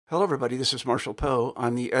Hello, everybody. This is Marshall Poe.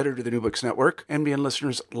 I'm the editor of the New Books Network. NBN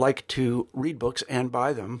listeners like to read books and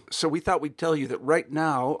buy them. So we thought we'd tell you that right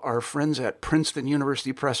now, our friends at Princeton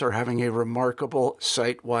University Press are having a remarkable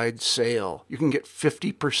site-wide sale. You can get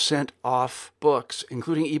 50% off books,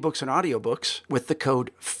 including ebooks and audiobooks, with the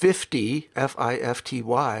code 50,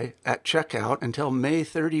 F-I-F-T-Y, at checkout until May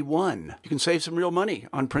 31. You can save some real money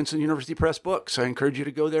on Princeton University Press books. I encourage you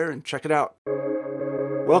to go there and check it out.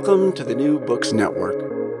 Welcome to the New Books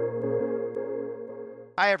Network.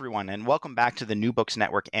 Hi, everyone, and welcome back to the New Books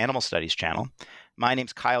Network Animal Studies channel. My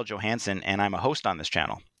name's Kyle Johansson, and I'm a host on this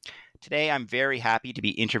channel. Today, I'm very happy to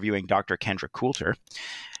be interviewing Dr. Kendra Coulter.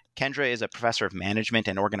 Kendra is a professor of management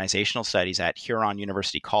and organizational studies at Huron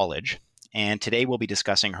University College, and today we'll be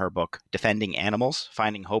discussing her book, Defending Animals,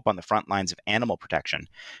 Finding Hope on the Front Lines of Animal Protection,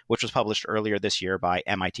 which was published earlier this year by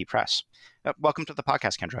MIT Press. Welcome to the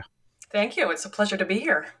podcast, Kendra. Thank you. It's a pleasure to be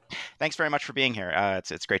here. Thanks very much for being here.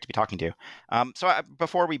 It's great to be talking to you.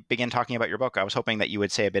 Before we begin talking about your book, I was hoping that you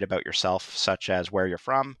would say a bit about yourself, such as where you're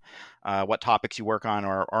from, what topics you work on,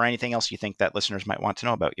 or anything else you think that listeners might want to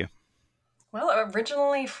know about you. Well,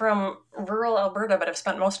 originally from rural Alberta, but I've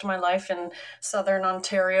spent most of my life in southern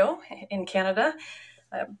Ontario in Canada.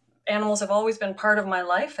 Animals have always been part of my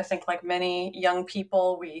life. I think like many young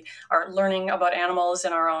people, we are learning about animals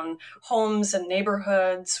in our own homes and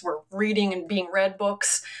neighborhoods. We're reading and being read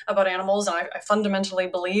books about animals. And I fundamentally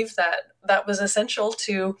believe that was essential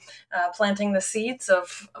to planting the seeds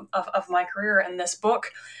of my career in this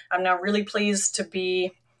book. I'm now really pleased to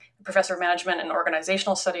be professor of management and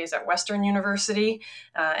organizational studies at Western University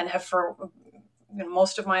and have for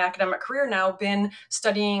most of my academic career now been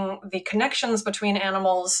studying the connections between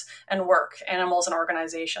animals and work, animals and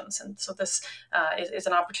organizations. And so this is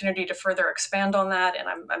an opportunity to further expand on that. And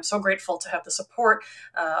I'm so grateful to have the support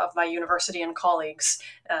of my university and colleagues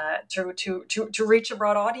to reach a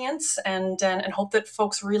broad audience and hope that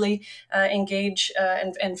folks really engage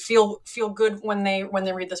and feel good when they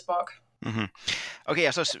read this book. Mm-hmm.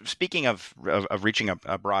 Okay, so speaking of reaching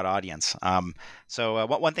a broad audience,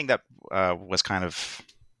 one thing that was kind of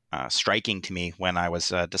striking to me when I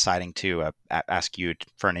was deciding to ask you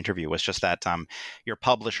for an interview was just that your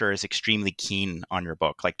publisher is extremely keen on your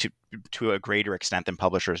book, like to a greater extent than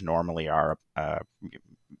publishers normally are.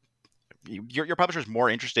 Your publisher is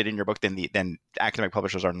more interested in your book than academic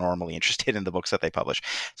publishers are normally interested in the books that they publish.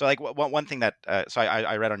 So, like one thing that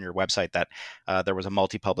I read on your website that there was a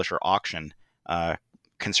multi-publisher auction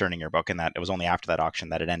concerning your book, and that it was only after that auction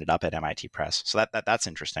that it ended up at MIT Press. So that's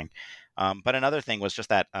interesting. But another thing was just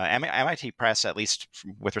that MIT Press, at least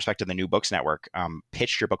with respect to the New Books Network,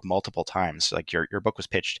 pitched your book multiple times. Like your book was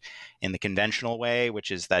pitched in the conventional way,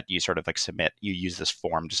 which is that you sort of like you use this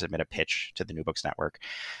form to submit a pitch to the New Books Network.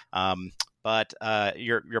 But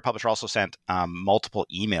your publisher also sent multiple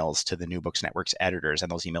emails to the New Books Network's editors,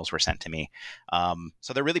 and those emails were sent to me.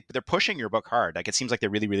 So they're pushing your book hard. Like it seems like they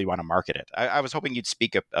really, really want to market it. I was hoping you'd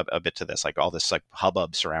speak a bit to this, like all this like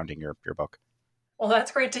hubbub surrounding your book. Well,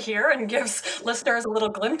 that's great to hear and gives listeners a little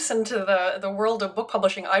glimpse into the world of book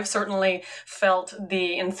publishing. I've certainly felt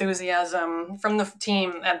the enthusiasm from the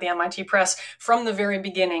team at the MIT Press from the very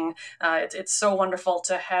beginning. It's so wonderful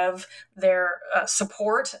to have their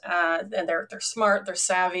support. And they're smart, they're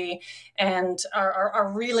savvy, and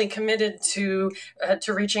are really committed to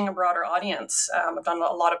reaching a broader audience. I've done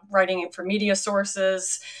a lot of writing for media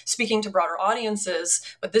sources, speaking to broader audiences,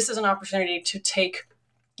 but this is an opportunity to take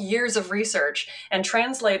years of research and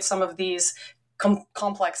translate some of these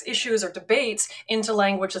complex issues or debates into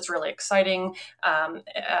language that's really exciting,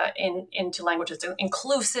 into language that's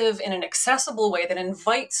inclusive in an accessible way that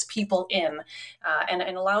invites people in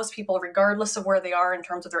and allows people, regardless of where they are in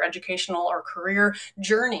terms of their educational or career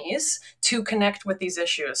journeys, to connect with these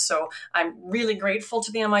issues. So I'm really grateful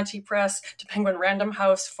to the MIT Press, to Penguin Random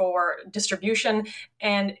House for distribution,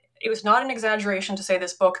 and it was not an exaggeration to say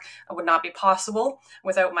this book would not be possible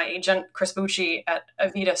without my agent, Chris Bucci at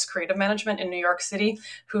Avitas Creative Management in New York City,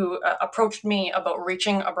 who approached me about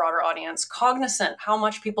reaching a broader audience, cognizant how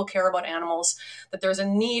much people care about animals, that there's a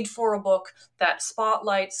need for a book that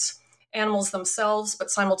spotlights animals themselves,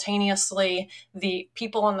 but simultaneously the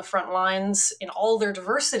people on the front lines in all their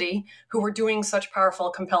diversity who are doing such powerful,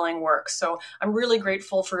 compelling work. So I'm really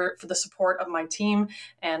grateful for the support of my team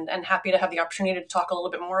and happy to have the opportunity to talk a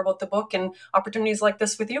little bit more about the book and opportunities like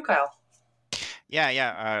this with you, Kyle.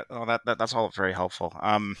 Yeah. Well, that's all very helpful.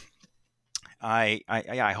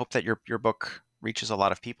 I hope that your book reaches a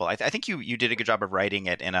lot of people. I think you did a good job of writing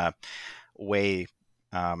it in a way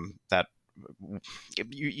that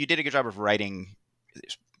you did a good job of writing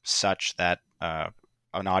such that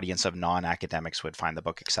an audience of non-academics would find the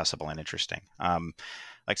book accessible and interesting.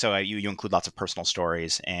 Like, so you include lots of personal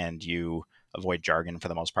stories, and you avoid jargon for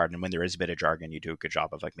the most part. And when there is a bit of jargon, you do a good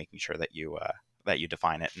job of like making sure that you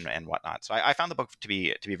define it and whatnot. So I found the book to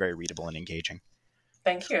be very readable and engaging.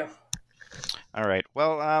 Thank you. All right.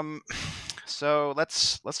 Well, so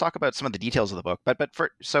let's talk about some of the details of the book.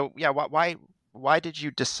 Why did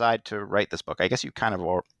you decide to write this book? I guess you kind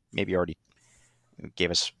of maybe already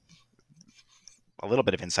gave us a little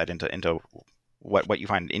bit of insight into what you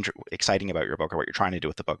find exciting about your book or what you're trying to do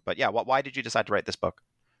with the book. But yeah, why did you decide to write this book?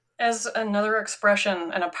 As another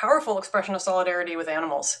expression, and a powerful expression of solidarity with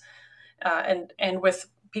animals, and with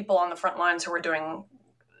people on the front lines who are doing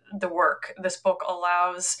the work. This book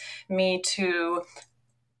allows me to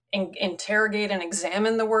interrogate and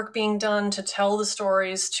examine the work being done, to tell the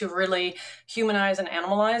stories, to really humanize and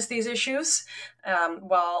animalize these issues,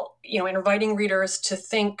 while inviting readers to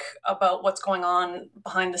think about what's going on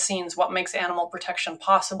behind the scenes, what makes animal protection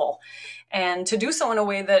possible, and to do so in a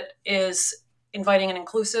way that is inviting and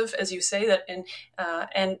inclusive, as you say, that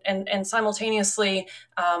and simultaneously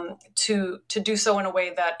to do so in a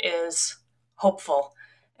way that is hopeful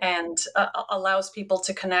and allows people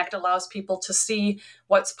to connect, allows people to see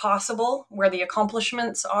what's possible, where the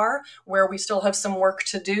accomplishments are, where we still have some work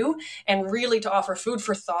to do, and really to offer food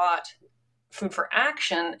for thought, food for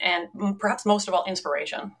action, and perhaps most of all,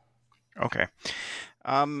 inspiration. Okay.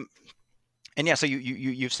 And yeah, so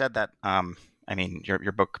you've said that, I mean,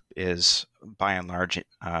 your book is by and large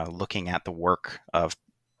looking at the work of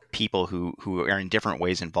people who are in different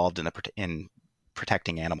ways involved in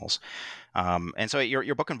protecting animals. And so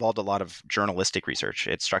your book involved a lot of journalistic research.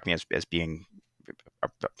 It struck me as being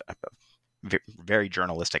very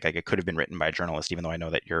journalistic. Like, it could have been written by a journalist, even though I know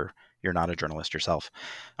that you're not a journalist yourself.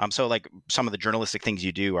 So like some of the journalistic things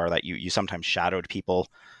you do are that you sometimes shadowed people,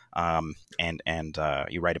 and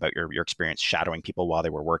you write about your experience shadowing people while they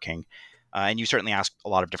were working. And you certainly asked a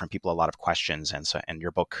lot of different people a lot of questions, and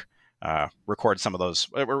your book records some of those,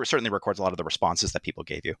 or certainly records a lot of the responses that people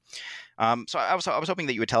gave you. So I was hoping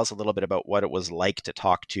that you would tell us a little bit about what it was like to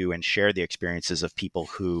talk to and share the experiences of people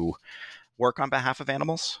who work on behalf of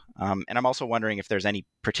animals. And I'm also wondering if there's any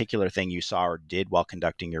particular thing you saw or did while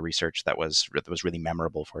conducting your research that was really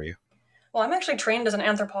memorable for you. Well, I'm actually trained as an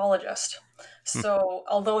anthropologist. So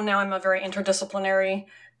although now I'm a very interdisciplinary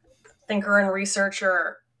thinker and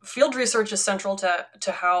researcher, field research is central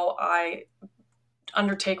to how I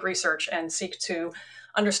undertake research and seek to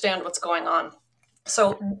understand what's going on.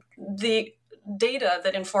 So the data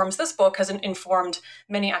that informs this book has informed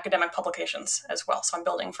many academic publications as well. So I'm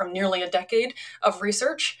building from nearly a decade of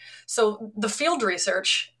research. So the field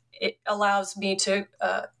research, it allows me to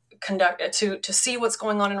to see what's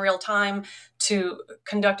going on in real time, to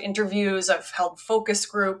conduct interviews. I've held focus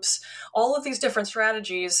groups. All of these different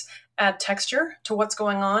strategies add texture to what's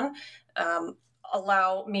going on,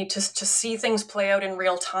 allow me to see things play out in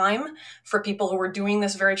real time for people who are doing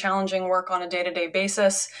this very challenging work on a day-to-day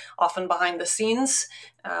basis, often behind the scenes,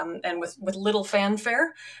 and with little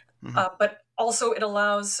fanfare. But also it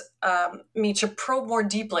allows me to probe more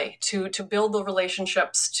deeply, to build the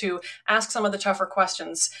relationships, to ask some of the tougher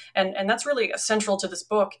questions. And that's really central to this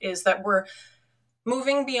book, is that we're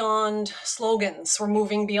moving beyond slogans, we're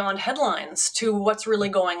moving beyond headlines to what's really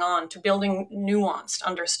going on, to building nuanced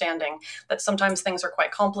understanding that sometimes things are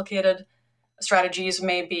quite complicated, strategies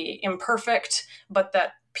may be imperfect, but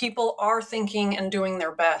that people are thinking and doing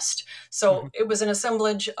their best. So it was an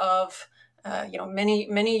assemblage of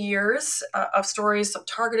many years of stories, some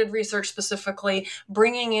targeted research specifically,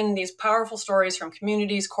 bringing in these powerful stories from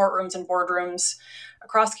communities, courtrooms, and boardrooms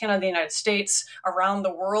across Canada, the United States, around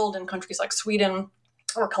the world, in countries like Sweden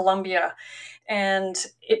or Colombia. And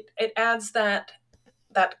it adds that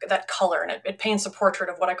color, and it paints a portrait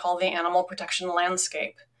of what I call the animal protection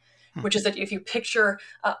landscape, which is that if you picture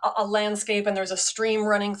a landscape and there's a stream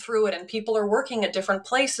running through it, and people are working at different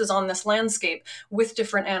places on this landscape with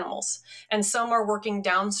different animals. And some are working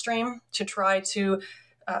downstream to try to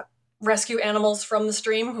rescue animals from the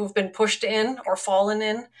stream who've been pushed in or fallen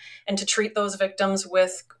in, and to treat those victims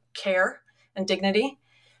with care and dignity.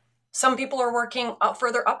 Some people are working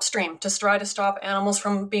further upstream to try to stop animals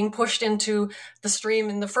from being pushed into the stream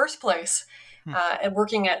in the first place, and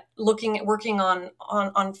working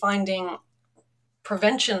on finding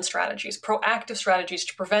prevention strategies, proactive strategies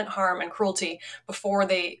to prevent harm and cruelty before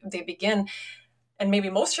they begin. And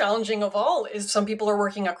maybe most challenging of all is some people are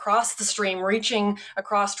working across the stream, reaching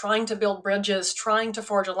across, trying to build bridges, trying to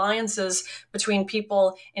forge alliances between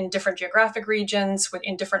people in different geographic regions,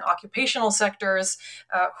 in different occupational sectors,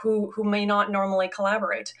 who may not normally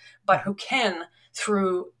collaborate, but who can,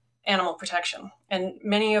 through animal protection. And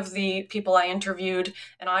many of the people I interviewed,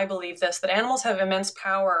 and I believe this, that animals have immense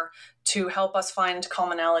power to help us find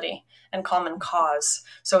commonality and common cause.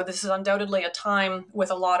 So this is undoubtedly a time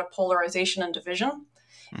with a lot of polarization and division.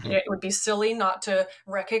 Mm-hmm. It would be silly not to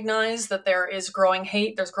recognize that there is growing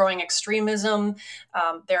hate, there's growing extremism,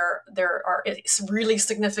 there are really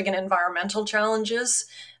significant environmental challenges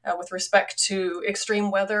with respect to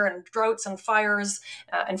extreme weather and droughts and fires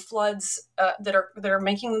and floods that are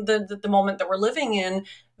making the moment that we're living in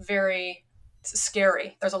very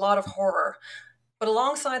scary. There's a lot of horror, but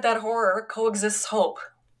alongside that horror coexists hope.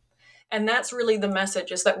 And that's really the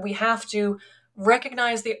message, is that we have to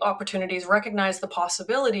recognize the opportunities, recognize the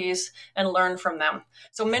possibilities, and learn from them.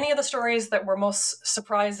 So many of the stories that were most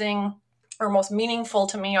surprising or most meaningful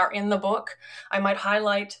to me are in the book. I might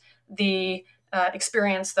highlight the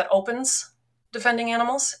experience that opens defending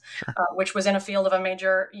animals, Sure. Which was in a field of a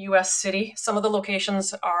major U.S. city. Some of the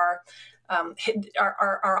locations are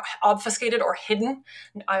obfuscated or hidden.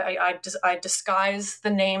 I disguise the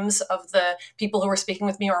names of the people who were speaking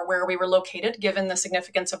with me or where we were located, given the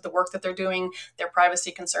significance of the work that they're doing, their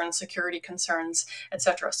privacy concerns, security concerns,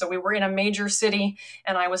 etc. So we were in a major city,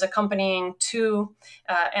 and I was accompanying two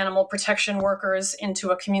animal protection workers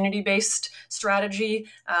into a community-based strategy.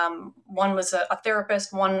 One was a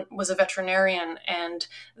therapist, one was a veterinarian, and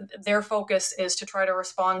their focus is to try to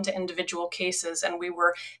respond to individual cases. And we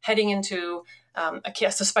were heading into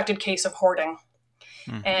a suspected case of hoarding.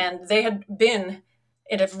 Mm-hmm. And they had been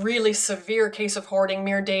in a really severe case of hoarding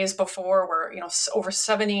mere days before, where over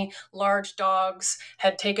 70 large dogs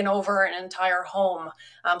had taken over an entire home.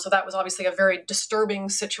 So that was obviously a very disturbing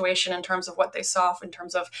situation in terms of what they saw, in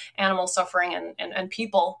terms of animal suffering and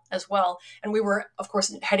people as well. And we were, of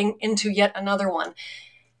course, heading into yet another one.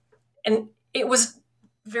 And it was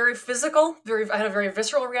very physical. I had a very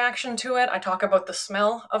visceral reaction to it. I talk about the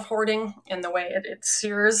smell of hoarding and the way it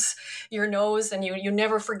sears your nose, and you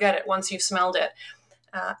never forget it once you've smelled it.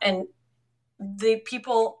 And the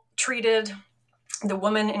people treated the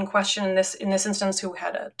woman in question in this instance, who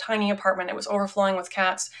had a tiny apartment, it was overflowing with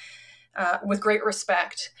cats, with great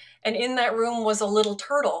respect. And in that room was a little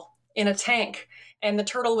turtle in a tank. And the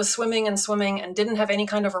turtle was swimming and swimming and didn't have any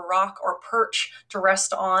kind of a rock or perch to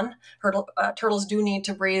rest on. Turtles do need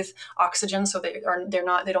to breathe oxygen, so they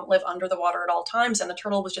don't live under the water at all times. And the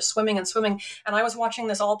turtle was just swimming and swimming. And I was watching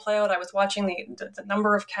this all play out. I was watching the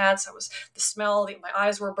number of cats. The smell. My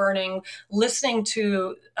eyes were burning. Listening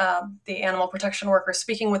to the animal protection worker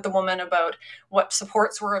speaking with the woman about what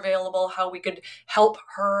supports were available, how we could help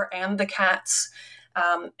her and the cats.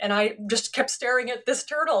 And I just kept staring at this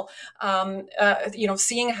turtle,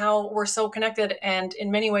 seeing how we're so connected. And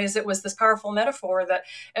in many ways, it was this powerful metaphor that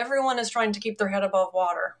everyone is trying to keep their head above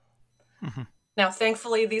water. Mm-hmm. Now,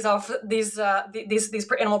 thankfully, these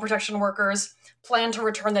animal protection workers plan to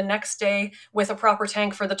return the next day with a proper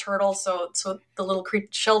tank for the turtle, so the little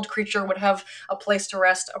shelled creature would have a place to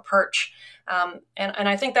rest, a perch. And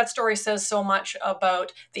I think that story says so much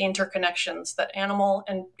about the interconnections, that animal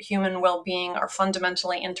and human well-being are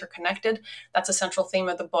fundamentally interconnected. That's a central theme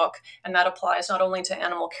of the book, and that applies not only to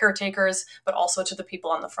animal caretakers, but also to the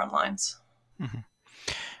people on the front lines. Mm-hmm.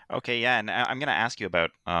 Okay, yeah, and I'm going to ask you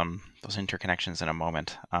about those interconnections in a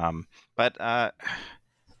moment.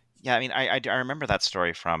 Yeah, I mean, I remember that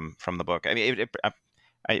story from the book. I mean,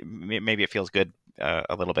 maybe it feels good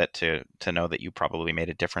a little bit to know that you probably made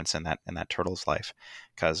a difference in that turtle's life,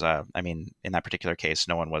 because I mean, in that particular case,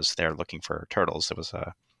 no one was there looking for turtles. It was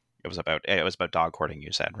about dog hoarding,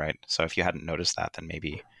 you said, right? So if you hadn't noticed that, then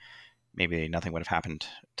maybe nothing would have happened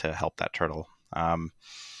to help that turtle. So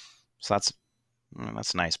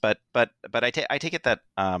that's nice, but I take it that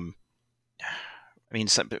I mean,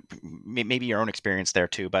 maybe your own experience there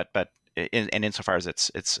too, but insofar as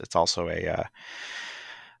it's also a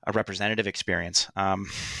representative experience,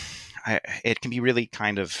 it can be really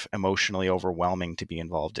kind of emotionally overwhelming to be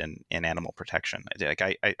involved in animal protection. Like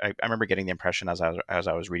I remember getting the impression as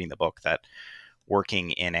I was reading the book that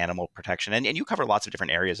working in animal protection, and you cover lots of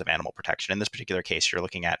different areas of animal protection. In this particular case, you're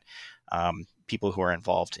looking at people who are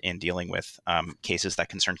involved in dealing with cases that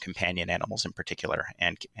concern companion animals in particular,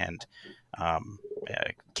 and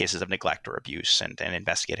cases of neglect or abuse, and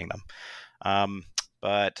investigating them.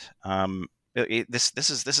 This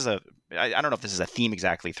is a, I don't know if this is a theme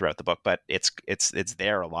exactly throughout the book, but it's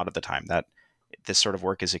there a lot of the time, that this sort of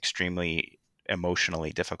work is extremely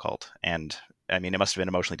emotionally difficult. And I mean, it must have been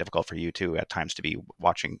emotionally difficult for you too at times to be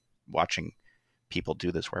watching people do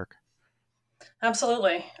this work.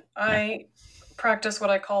 Absolutely. I practice what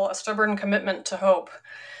I call a stubborn commitment to hope,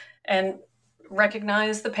 and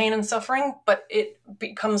recognize the pain and suffering, but it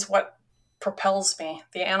becomes what propels me.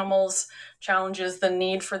 The animals challenges the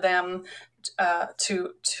need for them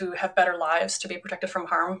to have better lives, to be protected from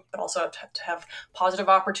harm, but also to have positive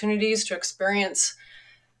opportunities to experience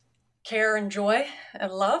care and joy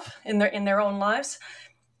and love in their own lives.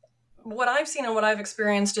 What I've seen and what I've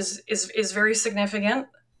experienced is very significant.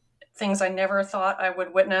 Things I never thought I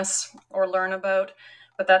would witness or learn about,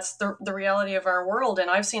 but that's the reality of our world. And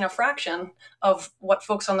I've seen a fraction of what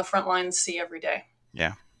folks on the front lines see every day.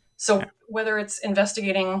 Yeah. So Yeah. whether it's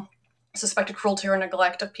investigating suspected cruelty or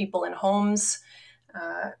neglect of people in homes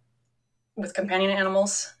with companion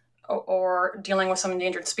animals, or dealing with some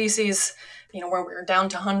endangered species, where we're down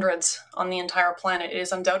to hundreds on the entire planet, it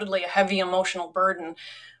is undoubtedly a heavy emotional burden.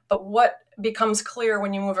 But what becomes clear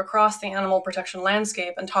when you move across the animal protection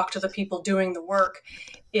landscape and talk to the people doing the work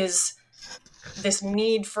is this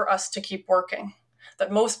need for us to keep working.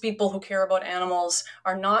 That most people who care about animals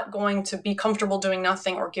are not going to be comfortable doing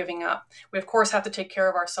nothing or giving up. We, of course, have to take care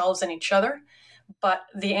of ourselves and each other, but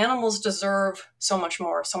the animals deserve so much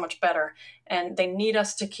more, so much better. And they need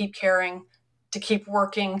us to keep caring, to keep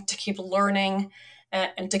working, to keep learning,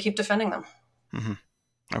 and to keep defending them. Mm-hmm.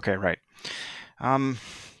 Okay, right.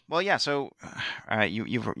 Well, yeah. So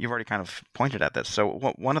you've already kind of pointed at this. So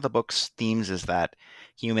one of the book's themes is that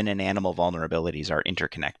human and animal vulnerabilities are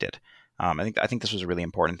interconnected. I think this was a really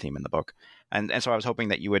important theme in the book, and so I was hoping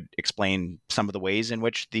that you would explain some of the ways in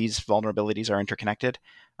which these vulnerabilities are interconnected,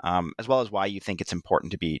 as well as why you think it's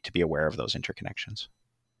important to be aware of those interconnections.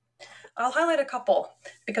 I'll highlight a couple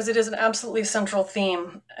because it is an absolutely central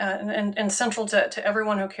theme and central to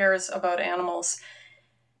everyone who cares about animals.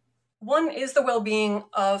 One is the well-being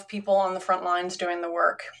of people on the front lines doing the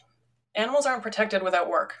work. Animals aren't protected without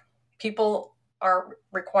work. People are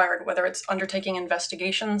required, whether it's undertaking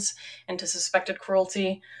investigations into suspected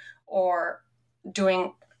cruelty or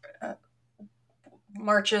doing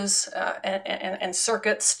marches and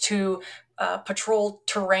circuits to patrol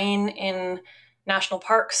terrain in national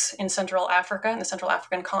parks in Central Africa, in the Central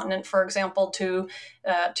African continent, for example, to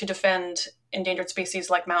defend endangered species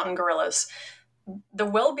like mountain gorillas. The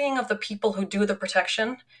well-being of the people who do the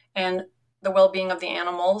protection and the well-being of the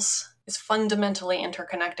animals is fundamentally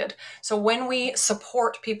interconnected. So when we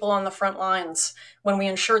support people on the front lines, when we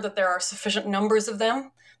ensure that there are sufficient numbers of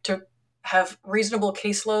them to have reasonable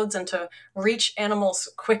caseloads and to reach animals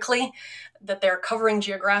quickly, that they're covering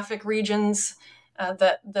geographic regions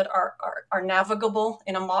that are navigable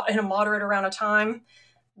in a moderate amount of time,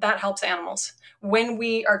 that helps animals. When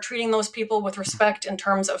we are treating those people with respect in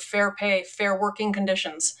terms of fair pay, fair working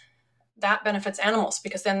conditions, that benefits animals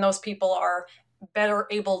because then those people are better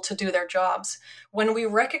able to do their jobs. When we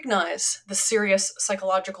recognize the serious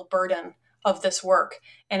psychological burden of this work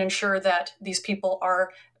and ensure that these people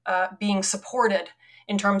are being supported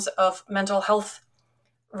in terms of mental health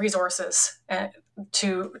resources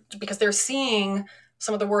because they're seeing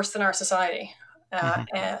some of the worst in our society,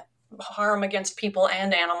 harm against people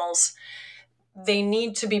and animals. They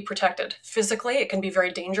need to be protected physically. It can be very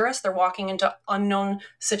dangerous. They're walking into unknown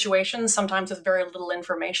situations, sometimes with very little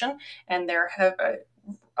information, and their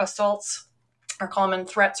assaults are common,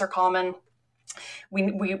 threats are common. We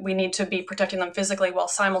need to be protecting them physically while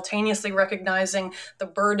simultaneously recognizing the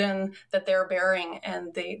burden that they're bearing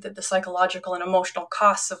and the psychological and emotional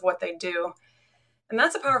costs of what they do. And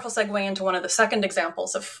that's a powerful segue into one of the second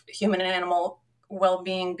examples of human and animal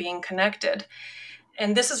well-being being connected.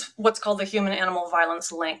 And this is what's called the human-animal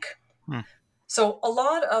violence link. So a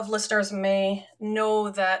lot of listeners may know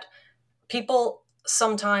that people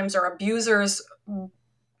sometimes, or abusers,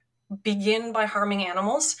 begin by harming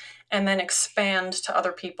animals and then expand to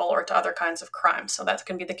other people or to other kinds of crimes. So that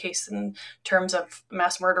can be the case in terms of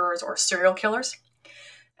mass murderers or serial killers.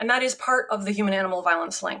 And that is part of the human-animal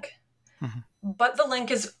violence link. Mm-hmm. But the link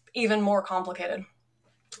is even more complicated.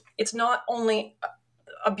 It's not only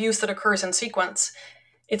abuse that occurs in sequence,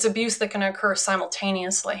 it's abuse that can occur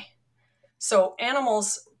simultaneously. So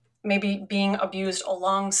animals may be being abused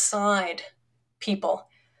alongside people.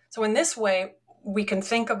 So in this way, we can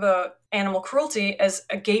think about animal cruelty as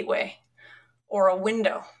a gateway or a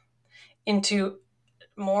window into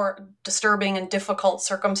more disturbing and difficult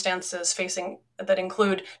circumstances that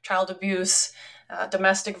include child abuse,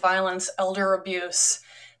 domestic violence, elder abuse,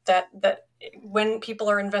 that when people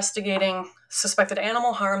are investigating suspected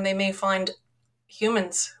animal harm, they may find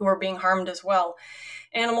humans who are being harmed as well.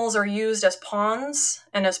 Animals are used as pawns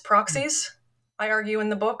and as proxies. I argue in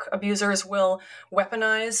the book, abusers will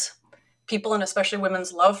weaponize people and especially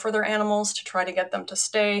women's love for their animals to try to get them to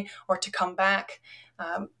stay or to come back.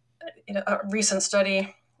 A recent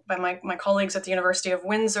study by my colleagues at the University of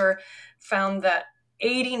Windsor found that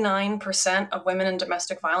 89% of women in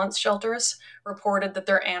domestic violence shelters reported that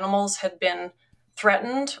their animals had been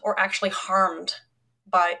threatened or actually harmed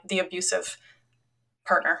by the abusive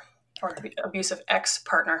partner or the abusive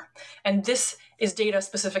ex-partner. And this is data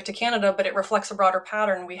specific to Canada, but it reflects a broader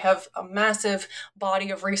pattern. We have a massive body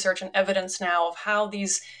of research and evidence now of how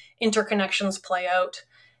these interconnections play out.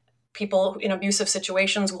 People in abusive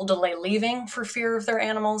situations will delay leaving for fear of their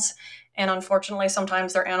animals. And unfortunately,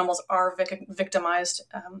 sometimes their animals are victimized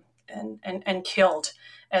and killed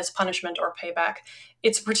as punishment or payback.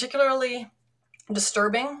 It's a particularly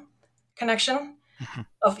disturbing connection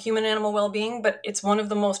of human-animal well-being, but it's one of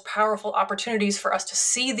the most powerful opportunities for us to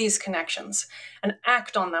see these connections and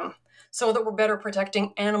act on them so that we're better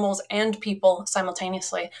protecting animals and people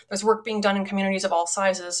simultaneously. There's work being done in communities of all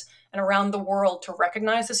sizes and around the world to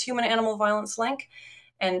recognize this human-animal violence link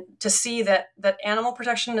and to see that animal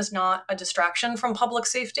protection is not a distraction from public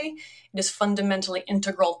safety. It is fundamentally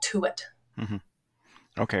integral to it. Mm-hmm.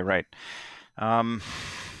 Okay, right. I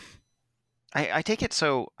take it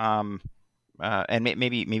so... and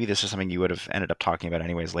maybe this is something you would have ended up talking about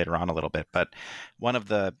anyways later on a little bit, but one of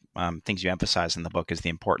the things you emphasize in the book is the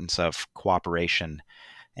importance of cooperation.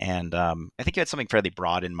 And I think you had something fairly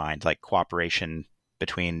broad in mind, like cooperation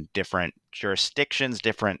between different jurisdictions,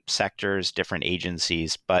 different sectors, different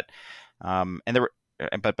agencies. But the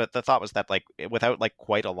thought was that like without like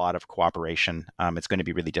quite a lot of cooperation, it's going to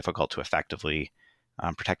be really difficult to effectively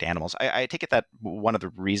protect animals. I take it that one of the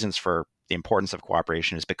reasons for the importance of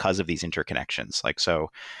cooperation is because of these interconnections. Like, so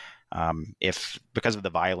if because of the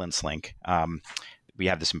violence link, we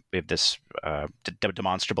have this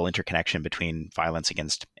demonstrable interconnection between violence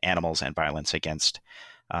against animals and violence against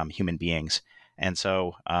human beings. And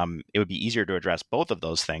so it would be easier to address both of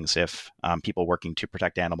those things if people working to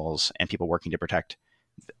protect animals and people working to protect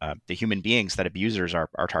the human beings that abusers are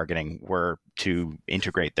targeting were to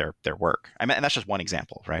integrate their work. I mean, and that's just one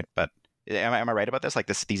example, right? But am I right about this? Like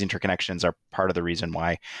these interconnections are part of the reason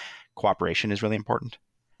why cooperation is really important?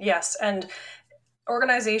 Yes, and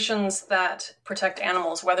organizations that protect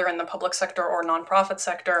animals, whether in the public sector or nonprofit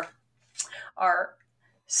sector, are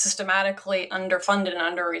systematically underfunded and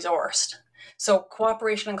under-resourced. So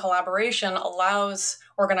cooperation and collaboration allows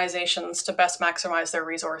organizations to best maximize their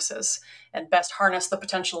resources and best harness the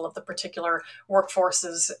potential of the particular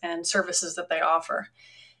workforces and services that they offer.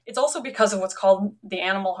 It's also because of what's called the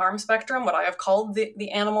animal harm spectrum, what I have called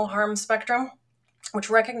the animal harm spectrum, which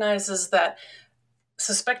recognizes that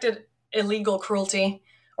suspected illegal cruelty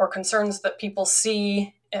or concerns that people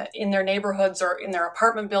see in their neighborhoods or in their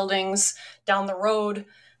apartment buildings down the road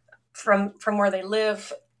from where they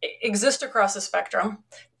live exist across the spectrum,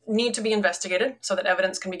 need to be investigated so that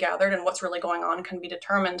evidence can be gathered and what's really going on can be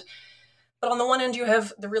determined. But on the one end, you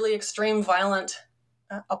have the really extreme, violent,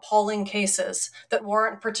 appalling cases that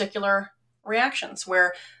warrant particular reactions,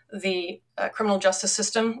 where the criminal justice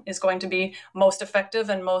system is going to be most effective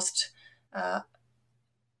and most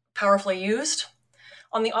powerfully used.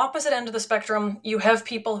 On the opposite end of the spectrum, you have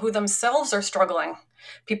people who themselves are struggling,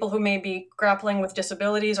 people who may be grappling with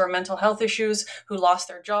disabilities or mental health issues, who lost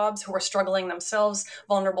their jobs, who are struggling themselves,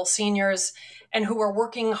 vulnerable seniors, and who are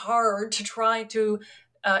working hard to try to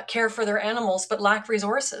care for their animals but lack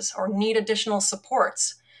resources or need additional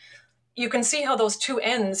supports. You can see how those two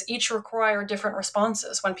ends each require different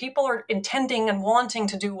responses. When people are intending and wanting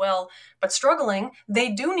to do well but struggling, they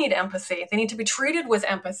do need empathy. They need to be treated with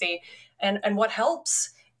empathy. And what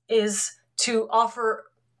helps is to offer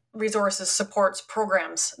resources, supports,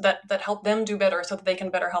 programs that help them do better so that they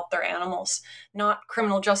can better help their animals, not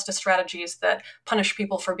criminal justice strategies that punish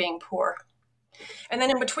people for being poor. And then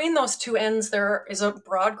in between those two ends, there is a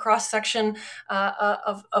broad cross-section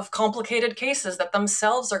of complicated cases that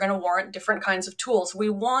themselves are going to warrant different kinds of tools. We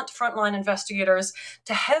want frontline investigators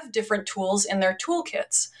to have different tools in their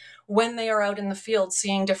toolkits when they are out in the field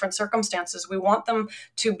seeing different circumstances. We want them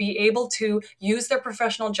to be able to use their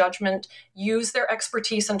professional judgment, use their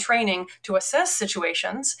expertise and training to assess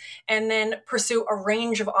situations, and then pursue a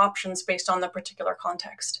range of options based on the particular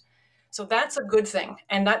context. So that's a good thing.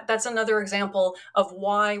 And that's another example of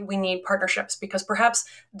why we need partnerships, because perhaps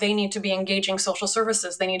they need to be engaging social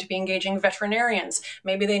services. They need to be engaging veterinarians.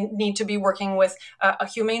 Maybe they need to be working with a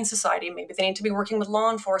humane society. Maybe they need to be working with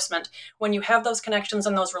law enforcement. When you have those connections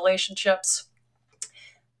and those relationships,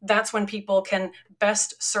 that's when people can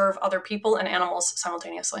best serve other people and animals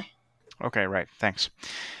simultaneously. Okay, right. Thanks.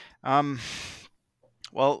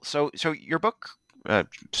 Well, so your book,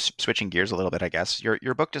 switching gears a little bit, I guess,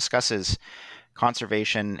 your book discusses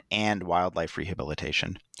conservation and wildlife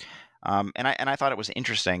rehabilitation. And I thought it was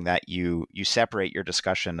interesting that you separate your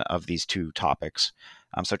discussion of these two topics.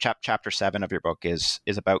 So chapter 7 of your book is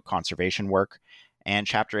about conservation work, and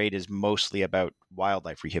chapter 8 is mostly about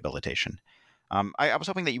wildlife rehabilitation. I was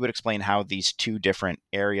hoping that you would explain how these two different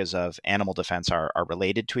areas of animal defense are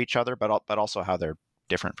related to each other, but also how they're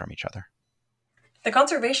different from each other. The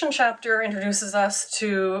conservation chapter introduces us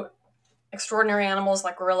to extraordinary animals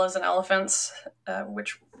like gorillas and elephants,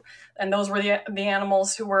 and those were the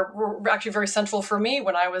animals who were actually very central for me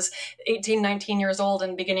when I was 18, 19 years old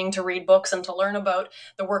and beginning to read books and to learn about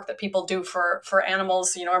the work that people do for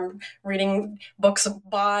animals. I'm reading books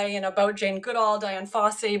by and about Jane Goodall, Diane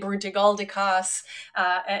Fossey, Baruti Galdikas,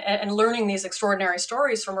 and learning these extraordinary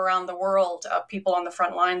stories from around the world of people on the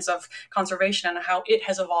front lines of conservation and how it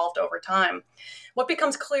has evolved over time. What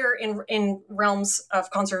becomes clear in realms of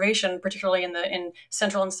conservation, particularly in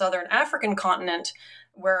Central and Southern African continent,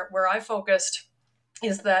 where I focused,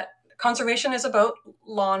 is that conservation is about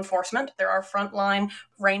law enforcement. There are frontline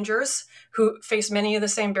rangers who face many of the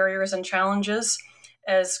same barriers and challenges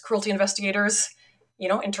as cruelty investigators,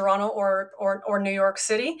 in Toronto or New York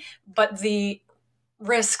City, but the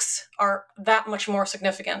risks are that much more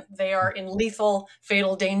significant. They are in lethal,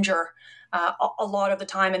 fatal danger a lot of the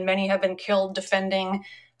time, and many have been killed defending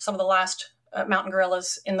some of the last mountain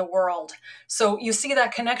gorillas in the world. So you see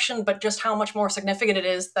that connection, but just how much more significant it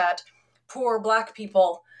is that poor Black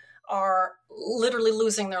people are literally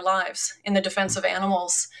losing their lives in the defense of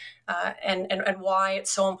animals, and why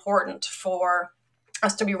it's so important for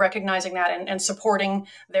us to be recognizing that and supporting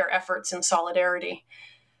their efforts in solidarity.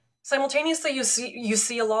 Simultaneously, you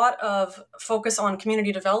see a lot of focus on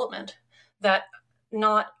community development, that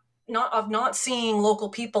not seeing local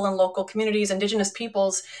people and local communities, Indigenous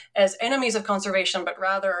peoples, as enemies of conservation, but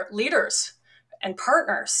rather leaders and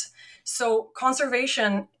partners. So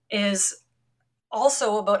conservation is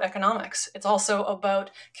also about economics. It's also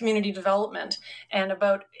about community development and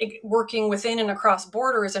about working within and across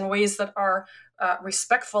borders in ways that are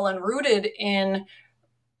respectful and rooted in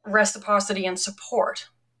reciprocity and support.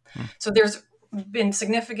 So there have been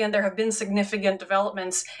significant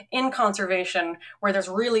developments in conservation where there's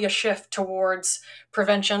really a shift towards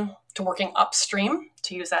prevention, to working upstream,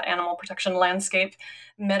 to use that animal protection landscape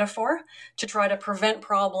metaphor, to try to prevent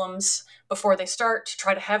problems before they start, to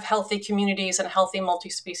try to have healthy communities and healthy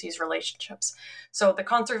multi-species relationships. So the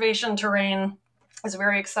conservation terrain is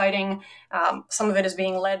very exciting. Some of it is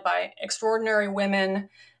being led by extraordinary women,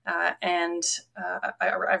 and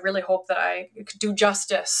I really hope that I could do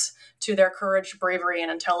justice to their courage, bravery, and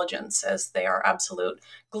intelligence, as they are absolute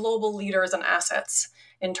global leaders and assets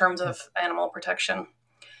in terms of animal protection.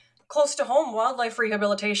 Close to home, wildlife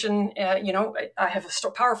rehabilitation. I have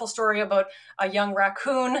a powerful story about a young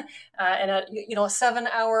raccoon and a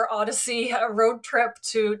 7-hour odyssey, a road trip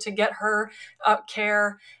to get her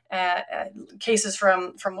care. Cases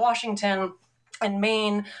from Washington and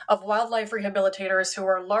Maine of wildlife rehabilitators who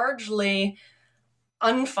are largely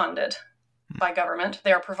unfunded by government.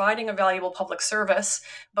 They are providing a valuable public service,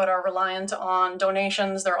 but are reliant on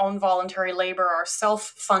donations, their own voluntary labor, are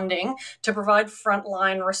self-funding to provide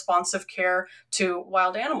frontline responsive care to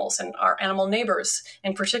wild animals and our animal neighbors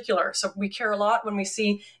in particular. So we care a lot when we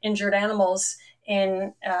see injured animals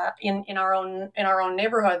in our own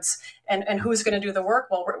neighborhoods, and who's going to do the work?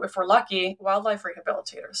 Well, if we're lucky, wildlife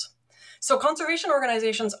rehabilitators. So conservation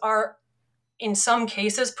organizations are, in some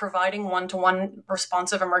cases, providing one-to-one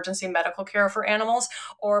responsive emergency medical care for animals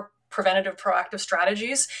or preventative proactive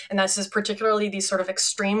strategies. And this is particularly these sort of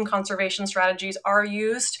extreme conservation strategies are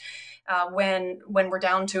used when we're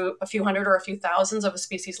down to a few hundred or a few thousands of a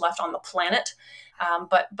species left on the planet.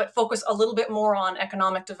 But focus a little bit more on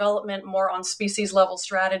economic development, more on species level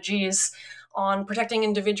strategies, on protecting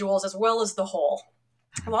individuals as well as the whole.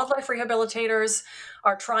 Wildlife rehabilitators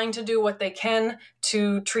are trying to do what they can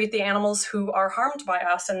to treat the animals who are harmed by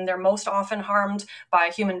us, and they're most often harmed by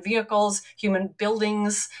human vehicles, human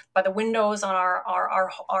buildings, by the windows on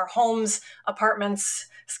our homes, apartments,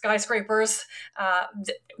 skyscrapers.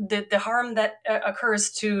 The harm that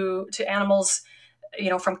occurs to animals,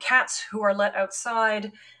 from cats who are let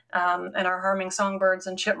outside and are harming songbirds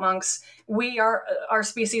and chipmunks. Our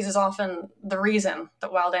species is often the reason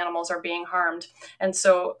that wild animals are being harmed. And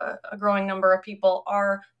so a growing number of people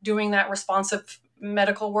are doing that responsive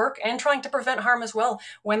medical work and trying to prevent harm as well.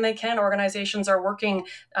 When they can, organizations are working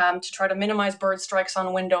to try to minimize bird strikes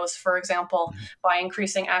on windows, for example, by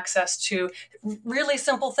increasing access to really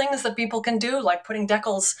simple things that people can do, like putting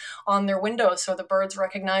decals on their windows so the birds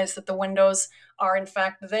recognize that the windows are in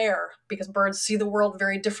fact there, because birds see the world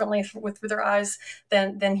very differently with their eyes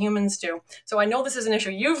than humans do. So I know this is an issue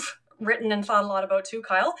you've written and thought a lot about too,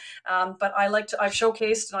 Kyle. But I've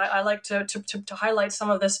showcased, and I like to highlight some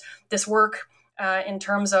of this work in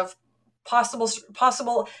terms of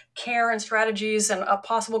possible care and strategies, and a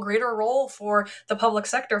possible greater role for the public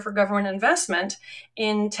sector, for government investment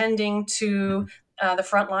in tending to the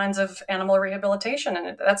front lines of animal rehabilitation.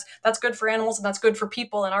 And that's good for animals, and that's good for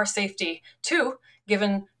people and our safety too,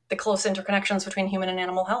 given the close interconnections between human and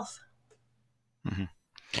animal health. Mm-hmm.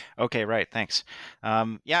 Okay, right. Thanks.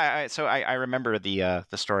 So I remember the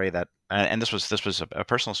story that, and this was a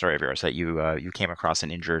personal story of yours, that you came across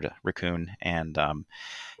an injured raccoon, and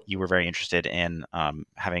you were very interested in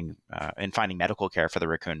in finding medical care for the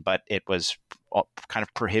raccoon, but it was kind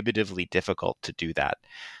of prohibitively difficult to do that.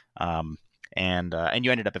 And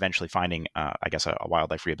you ended up eventually finding, I guess, a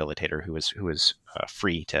wildlife rehabilitator who was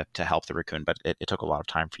free to help the raccoon, but it took a lot of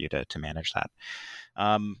time for you to manage that.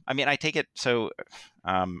 I mean, I take it so.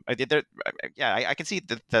 I can see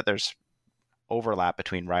that there's overlap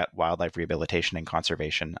between wildlife rehabilitation and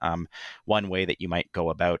conservation. One way that you might go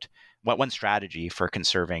about one strategy for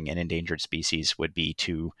conserving an endangered species would be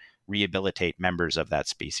to rehabilitate members of that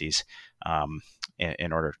species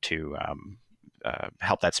in order to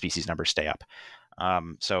help that species number stay up.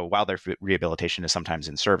 So wildlife rehabilitation is sometimes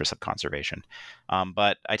in service of conservation.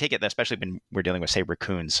 But I take it that especially when we're dealing with, say,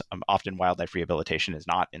 raccoons, often wildlife rehabilitation is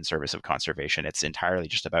not in service of conservation. It's entirely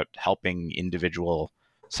just about helping individual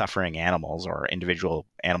suffering animals or individual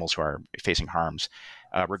animals who are facing harms,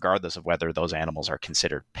 regardless of whether those animals are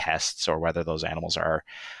considered pests or whether those animals are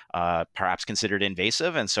perhaps considered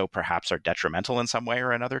invasive and so perhaps are detrimental in some way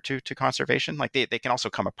or another to conservation. Like they can also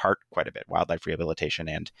come apart quite a bit, wildlife rehabilitation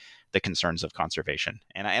and the concerns of conservation.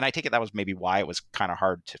 And I take it that was maybe why it was kind of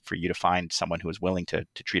hard for you to find someone who was willing to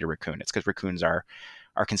treat a raccoon. It's because raccoons are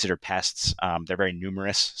considered pests. They're very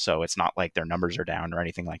numerous, so it's not like their numbers are down or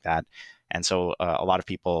anything like that. And so a lot of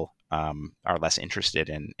people are less interested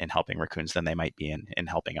in helping raccoons than they might be in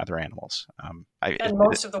helping other animals.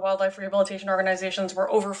 Most of the wildlife rehabilitation organizations were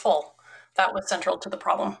overfull. That was central to the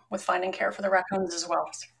problem with finding care for the raccoons as well.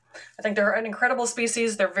 I think they're an incredible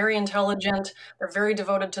species. They're very intelligent. They're very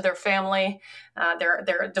devoted to their family.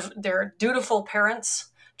 They're dutiful parents,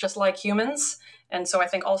 just like humans. And so I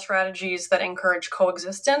think all strategies that encourage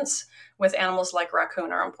coexistence with animals like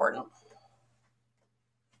raccoon are important.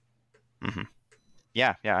 Mm-hmm.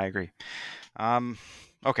 Yeah, I agree.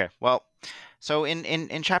 Okay, well, so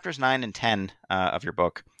in chapters 9 and 10 of your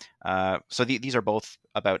book, so these are both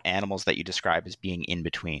about animals that you describe as being in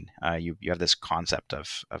between. You have this concept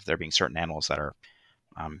of there being certain animals that are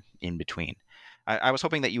in between. I was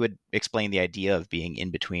hoping that you would explain the idea of being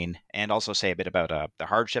in between, and also say a bit about the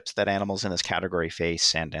hardships that animals in this category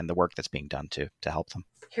face, and the work that's being done to help them.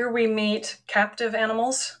 Here we meet captive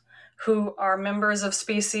animals who are members of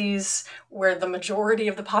species where the majority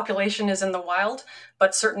of the population is in the wild,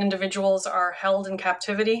 but certain individuals are held in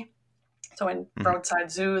captivity. So in roadside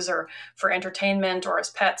zoos or for entertainment or as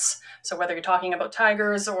pets. So whether you're talking about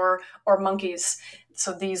tigers or monkeys.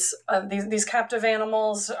 So these captive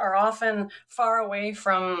animals are often far away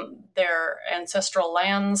from their ancestral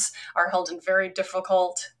lands, are held in very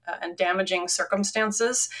difficult and damaging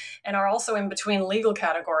circumstances, and are also in between legal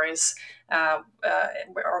categories,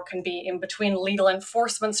 or can be in between legal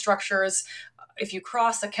enforcement structures. If you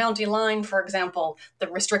cross a county line, for example, the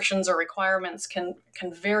restrictions or requirements can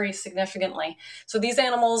vary significantly. So these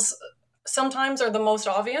animals sometimes are the most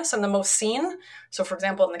obvious and the most seen. So, for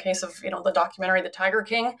example, in the case of the documentary The Tiger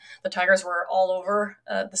King, the tigers were all over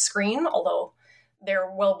the screen, although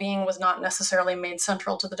their well-being was not necessarily made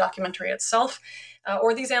central to the documentary itself.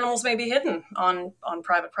 Or these animals may be hidden on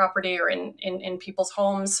private property or in people's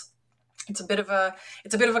homes. It's a bit of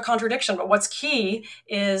a contradiction, but what's key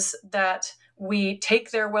is that we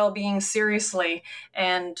take their well-being seriously,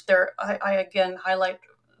 and I again highlight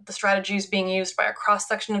the strategies being used by a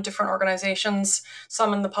cross-section of different organizations,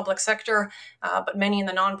 some in the public sector, but many in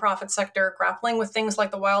the nonprofit sector, grappling with things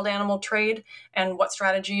like the wild animal trade and what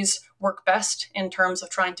strategies work best in terms of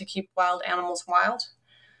trying to keep wild animals wild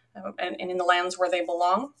and in the lands where they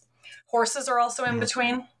belong. Horses are also in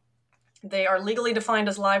between. They are legally defined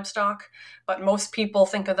as livestock, but most people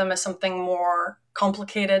think of them as something more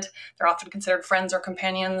complicated. They're often considered friends or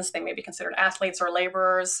companions. They may be considered athletes or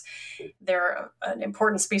laborers. They're an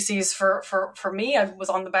important species for me. I was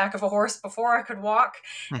on the back of a horse before I could walk,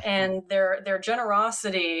 and their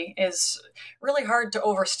generosity is really hard to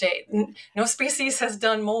overstate. No species has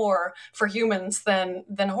done more for humans than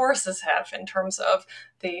horses have in terms of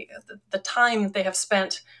the time they have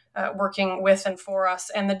spent working with and for us,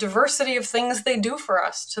 and the diversity of things they do for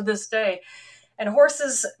us to this day. And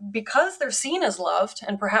horses, because they're seen as loved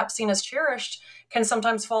and perhaps seen as cherished, can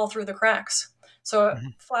sometimes fall through the cracks. So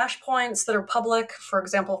flashpoints that are public, for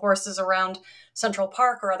example, horses around Central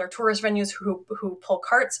Park or other tourist venues who pull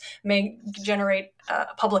carts, may generate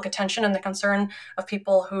public attention and the concern of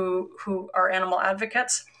people who are animal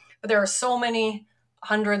advocates. But there are so many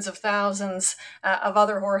hundreds of thousands of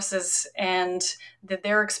other horses, and that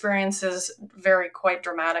their experiences vary quite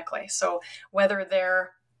dramatically. So whether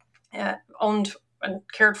they're owned and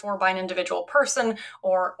cared for by an individual person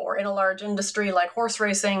or in a large industry like horse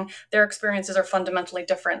racing, their experiences are fundamentally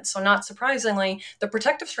different. So not surprisingly, the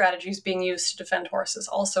protective strategies being used to defend horses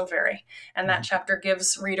also vary. And that chapter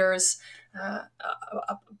gives readers,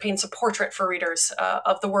 paints a portrait for readers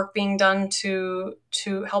of the work being done to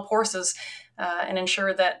help horses and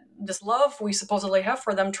ensure that this love we supposedly have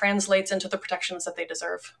for them translates into the protections that they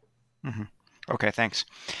deserve. Mm-hmm. Okay, thanks.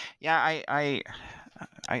 Yeah, I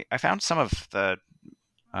found some of the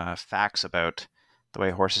facts about the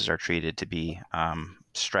way horses are treated to be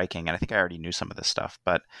striking, and I think I already knew some of this stuff.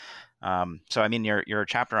 But so, I mean, your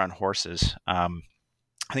chapter on horses, I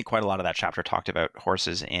think quite a lot of that chapter talked about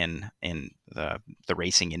horses in the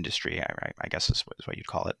racing industry, I guess is what you'd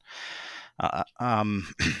call it.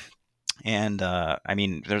 And I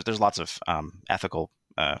mean, there's lots of ethical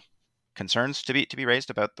concerns to be raised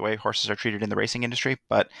about the way horses are treated in the racing industry.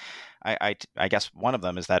 But I guess one of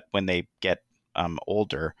them is that when they get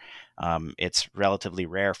older, it's relatively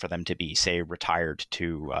rare for them to be, say, retired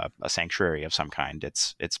to a sanctuary of some kind.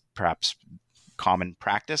 It's perhaps common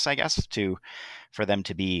practice, I guess, for them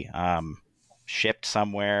to be shipped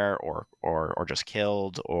somewhere or just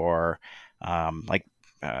killed, or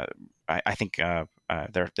I think there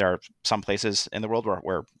are some places in the world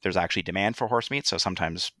where there's actually demand for horse meat. So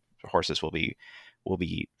sometimes horses will be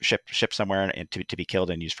shipped somewhere to be killed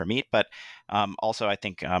and used for meat. But also, I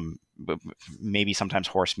think maybe sometimes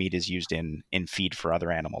horse meat is used in feed for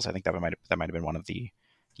other animals. I think that might have been one of the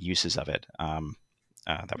uses of it.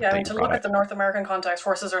 To look at the North American context,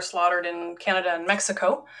 horses are slaughtered in Canada and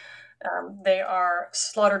Mexico. They are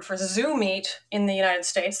slaughtered for zoo meat in the United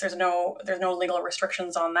States. There's no legal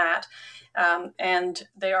restrictions on that, and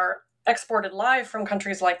they are exported live from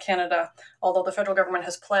countries like Canada. Although the federal government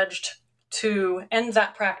has pledged to end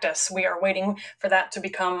that practice, we are waiting for that to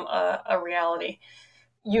become a reality.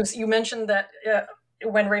 You mentioned that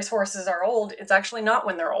when racehorses are old, it's actually not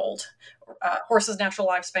when they're old. Horses' natural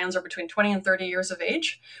lifespans are between 20 and 30 years of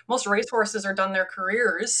age. Most racehorses are done their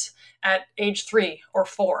careers at age 3 or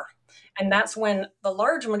 4. And that's when the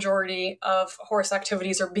large majority of horse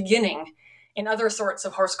activities are beginning in other sorts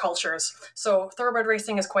of horse cultures. So thoroughbred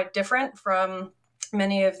racing is quite different from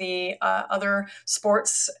many of the other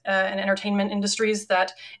sports and entertainment industries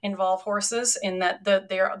that involve horses, in that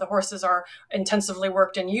the horses are intensively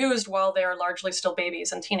worked and used while they are largely still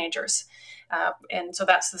babies and teenagers. And so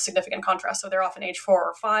that's the significant contrast. So they're often age 4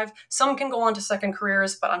 or 5. Some can go on to second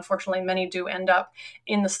careers, but unfortunately many do end up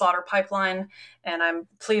in the slaughter pipeline. And I'm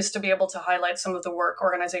pleased to be able to highlight some of the work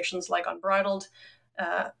organizations like Unbridled,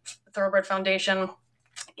 Thoroughbred Foundation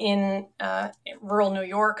in rural New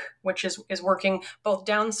York, which is working both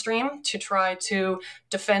downstream to try to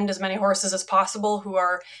defend as many horses as possible who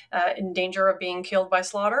are in danger of being killed by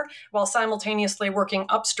slaughter, while simultaneously working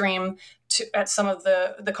upstream at some of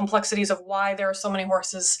the complexities of why there are so many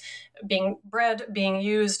horses being bred, being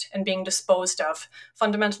used, and being disposed of.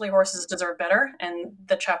 Fundamentally, horses deserve better, and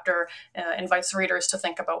the chapter invites readers to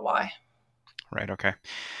think about why. Right. Okay.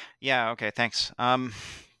 Yeah. Okay. Thanks.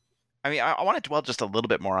 I mean, I want to dwell just a little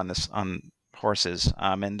bit more on horses,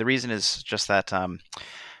 and the reason is just that. I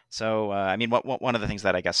mean, one of the things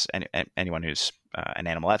that I guess anyone who's an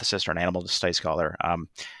animal ethicist or an animal studies scholar,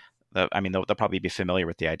 they'll probably be familiar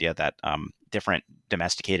with the idea that different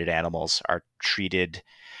domesticated animals are treated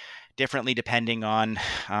differently depending on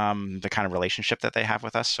the kind of relationship that they have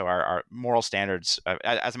with us. So our moral standards,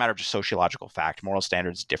 as a matter of just sociological fact, moral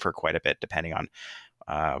standards differ quite a bit depending on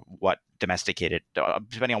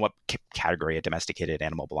depending on what category a domesticated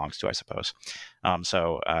animal belongs to, I suppose.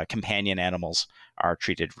 Companion animals are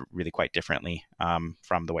treated really quite differently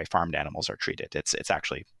from the way farmed animals are treated. It's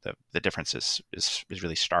actually the difference is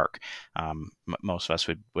really stark. Most of us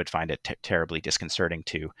would find it terribly disconcerting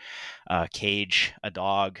to cage a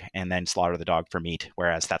dog and then slaughter the dog for meat,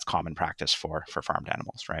 whereas that's common practice for farmed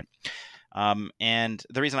animals, right? And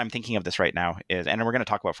the reason I'm thinking of this right now is, and we're going to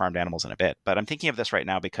talk about farmed animals in a bit, but I'm thinking of this right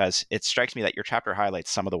now because it strikes me that your chapter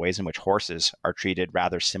highlights some of the ways in which horses are treated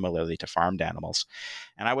rather similarly to farmed animals.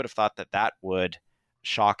 And I would have thought that would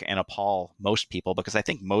shock and appall most people, because I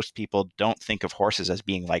think most people don't think of horses as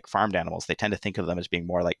being like farmed animals. They tend to think of them as being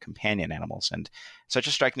more like companion animals. And so it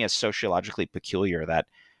just strikes me as sociologically peculiar that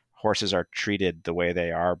horses are treated the way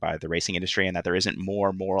they are by the racing industry, and that there isn't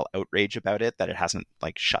more moral outrage about it, that it hasn't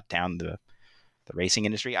like shut down the racing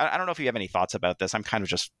industry. I don't know if you have any thoughts about this. I'm kind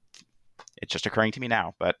of it's just occurring to me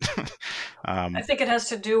now, but I think it has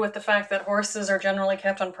to do with the fact that horses are generally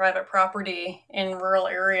kept on private property in rural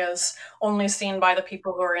areas, only seen by the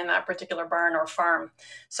people who are in that particular barn or farm.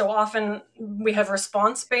 So often we have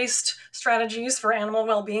response-based strategies for animal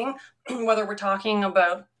well-being, whether we're talking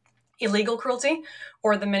about illegal cruelty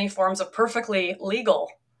or the many forms of perfectly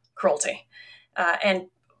legal cruelty. And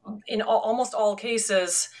in almost all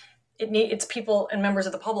cases, it's people and members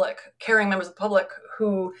of the public, caring members of the public,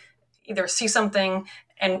 who either see something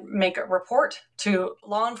and make a report to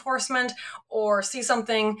law enforcement, or see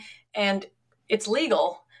something and it's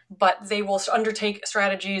legal, but they will undertake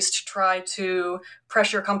strategies to try to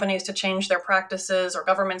pressure companies to change their practices, or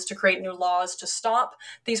governments to create new laws to stop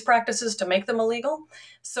these practices, to make them illegal.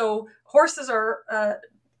 So horses are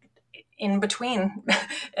in between,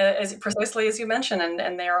 precisely as you mentioned,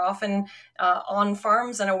 and they are often on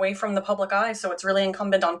farms and away from the public eye. So it's really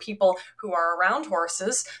incumbent on people who are around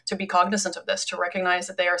horses to be cognizant of this, to recognize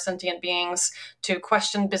that they are sentient beings, to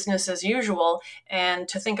question business as usual, and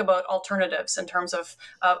to think about alternatives in terms of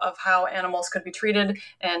how animals could be treated,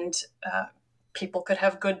 and people could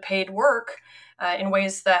have good paid work in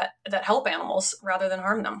ways that help animals rather than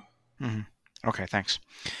harm them. Mm-hmm. Okay, thanks.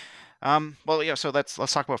 Well, yeah. So let's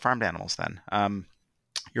talk about farmed animals then.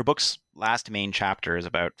 Your book's last main chapter is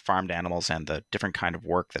about farmed animals and the different kind of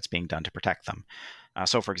work that's being done to protect them.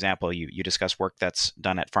 So, for example, you discuss work that's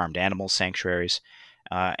done at farmed animal sanctuaries,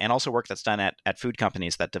 and also work that's done at food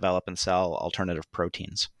companies that develop and sell alternative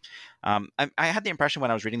proteins. I had the impression when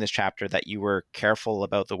I was reading this chapter that you were careful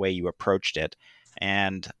about the way you approached it.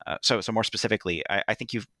 And so more specifically, I think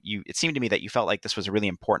it seemed to me that you felt like this was a really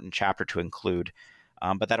important chapter to include,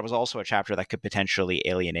 but that it was also a chapter that could potentially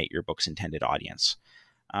alienate your book's intended audience.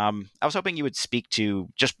 I was hoping you would speak to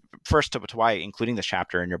just first to why including this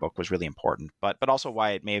chapter in your book was really important, but also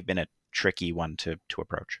why it may have been a tricky one to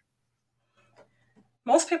approach.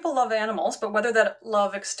 Most people love animals, but whether that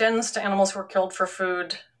love extends to animals who are killed for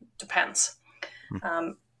food depends.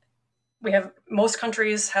 Most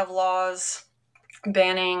countries have laws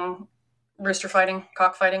banning rooster fighting,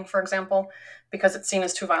 cockfighting, for example, because it's seen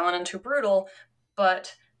as too violent and too brutal.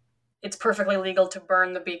 But it's perfectly legal to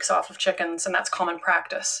burn the beaks off of chickens, and that's common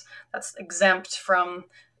practice. That's exempt from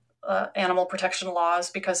animal protection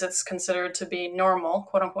laws because it's considered to be normal,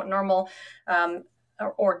 quote unquote normal,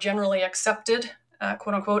 or generally accepted,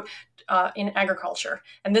 quote unquote, in agriculture.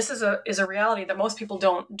 And this is a reality that most people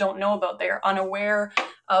don't know about. They are unaware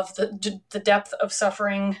of the depth of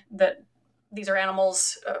suffering that these are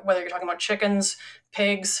animals, whether you're talking about chickens,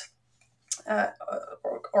 pigs,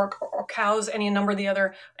 or cows, any number of the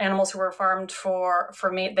other animals who are farmed for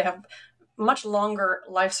meat. They have much longer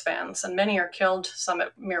lifespans, and many are killed, some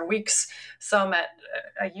at mere weeks, some at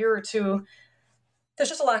a year or two. There's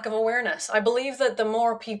just a lack of awareness. I believe that the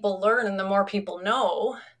more people learn and the more people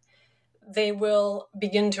know, they will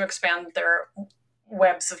begin to expand their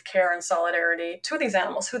webs of care and solidarity to these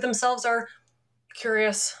animals, who themselves are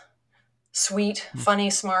curious, sweet, funny,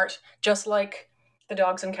 smart, just like the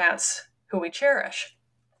dogs and cats who we cherish.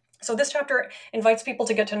 So this chapter invites people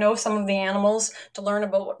to get to know some of the animals, to learn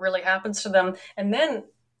about what really happens to them, and then,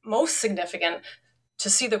 most significant, to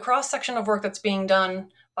see the cross-section of work that's being done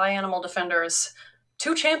by animal defenders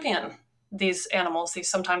to champion these animals, these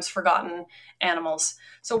sometimes forgotten animals.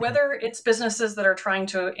 So whether it's businesses that are trying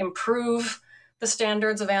to improve the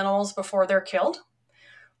standards of animals before they're killed,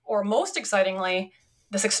 or most excitingly,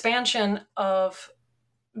 this expansion of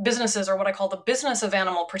businesses, or what I call the business of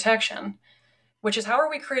animal protection, which is how are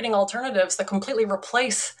we creating alternatives that completely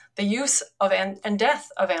replace the use of and death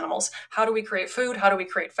of animals? How do we create food? How do we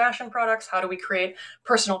create fashion products? How do we create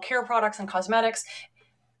personal care products and cosmetics?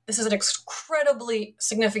 This is an incredibly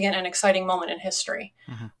significant and exciting moment in history,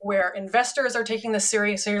 where investors are taking this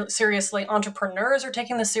seriously, entrepreneurs are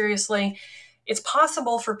taking this seriously. It's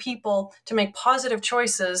possible for people to make positive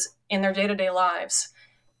choices in their day-to-day lives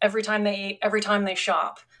every time they eat, every time they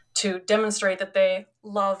shop, to demonstrate that they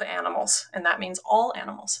love animals, and that means all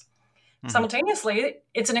animals. Simultaneously,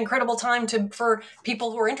 it's an incredible time for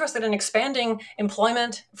people who are interested in expanding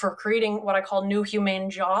employment, for creating what I call new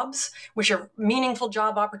humane jobs, which are meaningful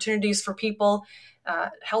job opportunities for people,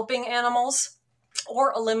 helping animals,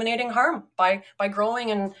 or eliminating harm by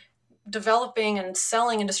growing and developing and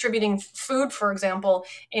selling and distributing food, for example,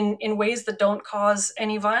 in ways that don't cause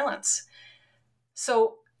any violence.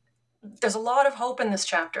 So there's a lot of hope in this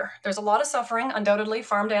chapter. There's a lot of suffering. Undoubtedly,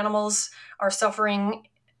 farmed animals are suffering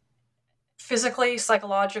physically,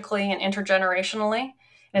 psychologically, and intergenerationally.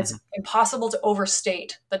 And it's impossible to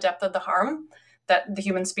overstate the depth of the harm that the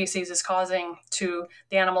human species is causing to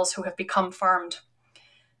the animals who have become farmed.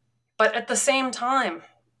 But at the same time,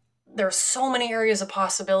 there are so many areas of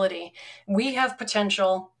possibility. We have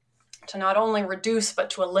potential to not only reduce, but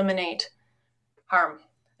to eliminate harm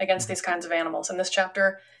against these kinds of animals. And this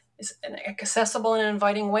chapter is an accessible and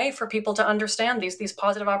inviting way for people to understand these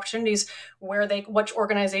positive opportunities, which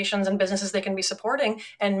organizations and businesses they can be supporting,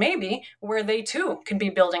 and maybe where they too can be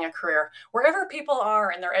building a career. Wherever people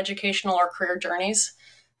are in their educational or career journeys,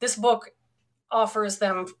 this book offers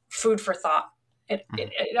them food for thought. It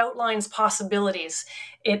outlines possibilities.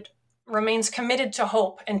 It remains committed to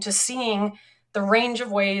hope and to seeing the range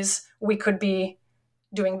of ways we could be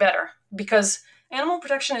doing better. Because animal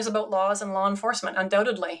protection is about laws and law enforcement,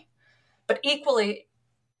 undoubtedly. But equally,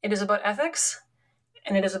 it is about ethics,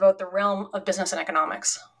 and it is about the realm of business and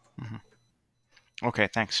economics. Mm-hmm. Okay,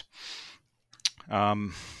 thanks.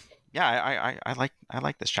 Yeah, I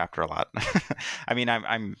like this chapter a lot. I mean,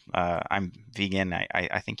 I'm vegan.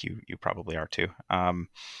 I think you probably are too. And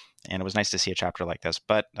it was nice to see a chapter like this.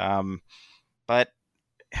 But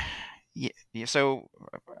yeah, so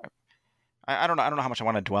I don't know how much I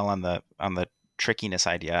want to dwell on the trickiness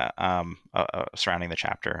idea surrounding the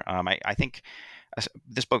chapter. I think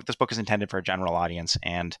this book is intended for a general audience,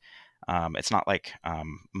 and it's not like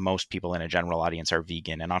most people in a general audience are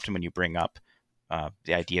vegan. And often when you bring up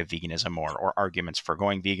the idea of veganism or arguments for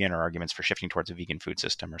going vegan or arguments for shifting towards a vegan food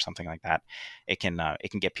system or something like that, it can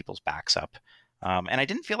get people's backs up. And I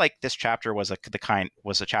didn't feel like this chapter was a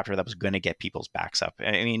chapter that was going to get people's backs up.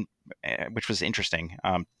 I mean, which was interesting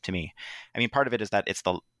to me. I mean, part of it is that it's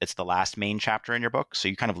the last main chapter in your book, so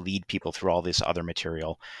you kind of lead people through all this other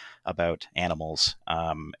material about animals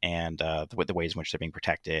and the ways in which they're being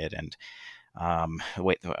protected and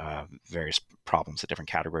various problems that different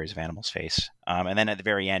categories of animals face. And then at the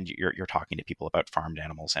very end, you're talking to people about farmed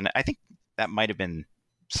animals, and I think that might have been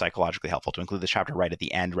psychologically helpful to include the chapter right at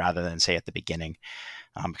the end rather than say at the beginning,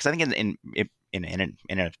 because I think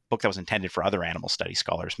in a book that was intended for other animal study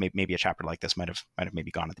scholars, maybe a chapter like this might have maybe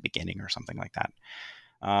gone at the beginning or something like that.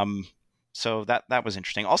 So that was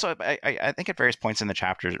interesting. Also, I think at various points in the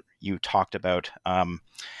chapter you talked about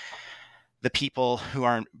the people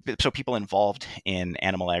people involved in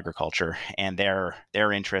animal agriculture and their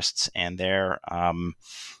interests and their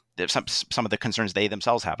some of the concerns they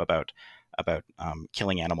themselves have about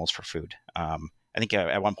killing animals for food. I think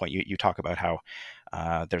at one point you talk about how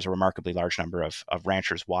there's a remarkably large number of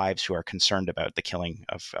ranchers' wives who are concerned about the killing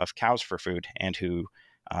of cows for food and who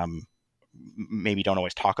maybe don't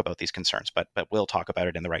always talk about these concerns, but will talk about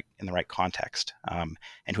it in the right context, and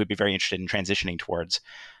who would be very interested in transitioning towards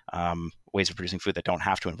ways of producing food that don't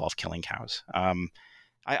have to involve killing cows.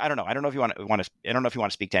 I don't know. I don't know if you want to. I don't know if you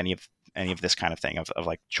want to speak to any of this kind of thing of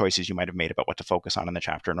like choices you might have made about what to focus on in the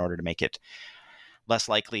chapter in order to make it less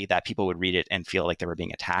likely that people would read it and feel like they were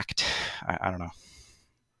being attacked. I don't know.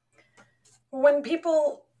 When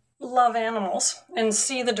people love animals and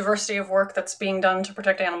see the diversity of work that's being done to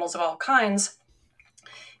protect animals of all kinds,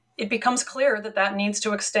 it becomes clear that needs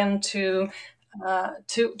to extend to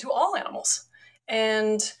all animals.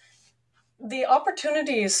 And the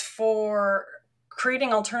opportunities for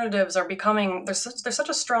creating alternatives are becoming, there's such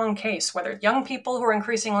a strong case, whether young people who are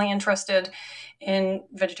increasingly interested in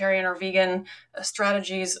vegetarian or vegan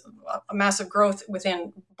strategies, a massive growth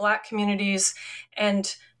within Black communities,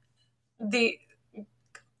 and the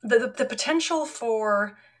potential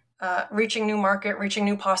for reaching new market, reaching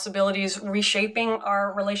new possibilities, reshaping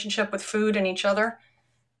our relationship with food and each other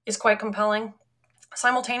is quite compelling.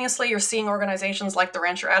 Simultaneously, you're seeing organizations like the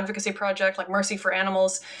Rancher Advocacy Project, like Mercy for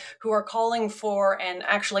Animals, who are calling for and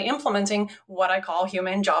actually implementing what I call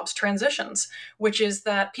humane jobs transitions, which is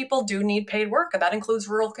that people do need paid work, and that includes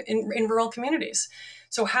in rural communities.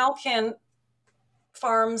 So how can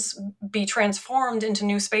farms be transformed into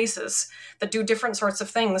new spaces that do different sorts of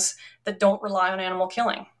things that don't rely on animal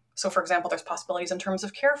killing? So, for example, there's possibilities in terms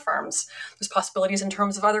of care farms. There's possibilities in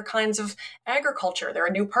terms of other kinds of agriculture. There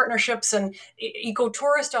are new partnerships and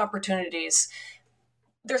eco-tourist opportunities.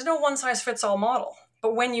 There's no one-size-fits-all model.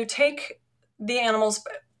 But when you take the animals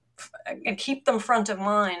and keep them front of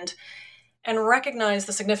mind and recognize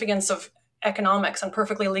the significance of economics and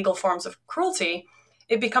perfectly legal forms of cruelty,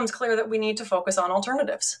 it becomes clear that we need to focus on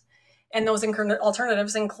alternatives. And those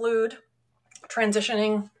alternatives include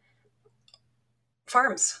transitioning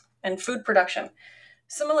farms and food production.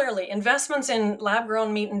 Similarly, investments in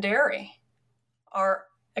lab-grown meat and dairy are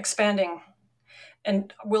expanding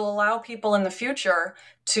and will allow people in the future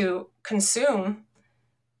to consume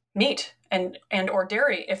meat and or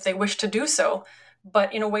dairy if they wish to do so,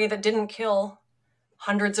 but in a way that didn't kill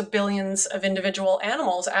hundreds of billions of individual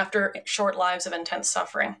animals after short lives of intense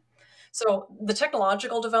suffering. So the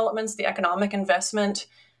technological developments, the economic investment,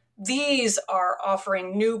 these are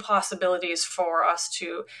offering new possibilities for us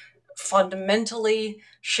to fundamentally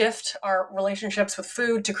shift our relationships with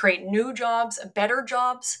food, to create new jobs, better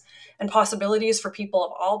jobs, and possibilities for people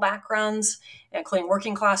of all backgrounds, including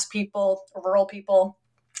working class people, rural people,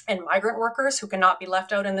 and migrant workers who cannot be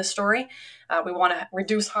left out in this story. We want to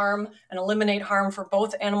reduce harm and eliminate harm for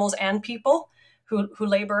both animals and people who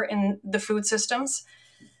labor in the food systems.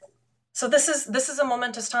 So this is a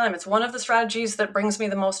momentous time. It's one of the strategies that brings me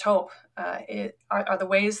the most hope. Are the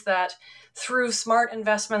ways that through smart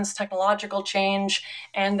investments, technological change,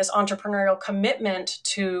 and this entrepreneurial commitment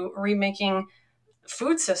to remaking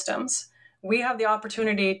food systems, we have the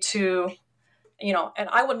opportunity to, and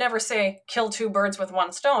I would never say kill two birds with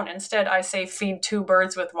one stone. Instead, I say feed two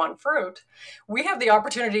birds with one fruit. We have the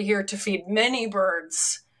opportunity here to feed many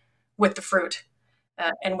birds with the fruit.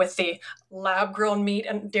 And with the lab-grown meat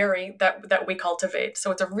and dairy that we cultivate. So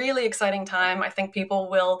it's a really exciting time. I think people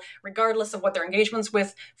will, regardless of what their engagements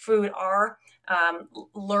with food are,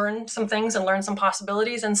 learn some things and learn some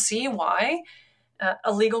possibilities and see why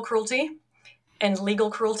illegal cruelty and legal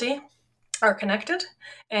cruelty are connected,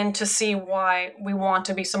 and to see why we want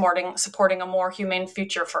to be supporting a more humane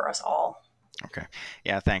future for us all. Okay.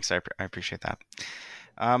 Yeah, thanks. I appreciate that.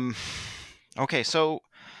 Okay, so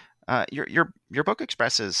your book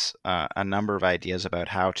expresses a number of ideas about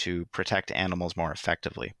how to protect animals more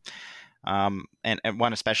effectively, and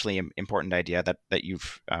one especially important idea that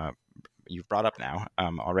you've brought up now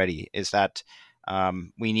already is that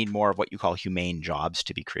we need more of what you call humane jobs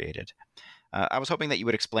to be created. I was hoping that you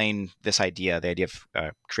would explain this idea, the idea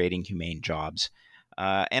of creating humane jobs,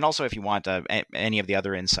 and also if you want any of the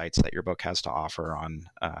other insights that your book has to offer on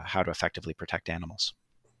how to effectively protect animals.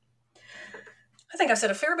 I think I've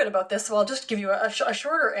said a fair bit about this, so I'll just give you a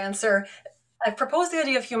shorter answer. I've proposed the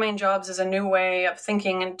idea of humane jobs as a new way of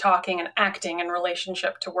thinking and talking and acting in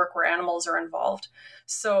relationship to work where animals are involved.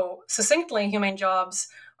 So succinctly, humane jobs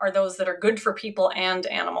are those that are good for people and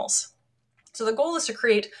animals. So the goal is to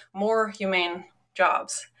create more humane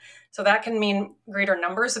jobs. So that can mean greater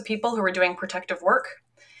numbers of people who are doing protective work.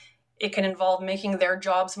 It can involve making their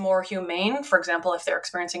jobs more humane. For example, if they're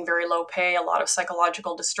experiencing very low pay, a lot of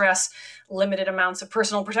psychological distress, limited amounts of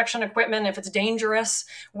personal protection equipment. If it's dangerous,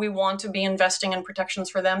 we want to be investing in protections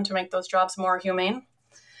for them to make those jobs more humane.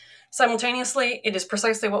 Simultaneously, it is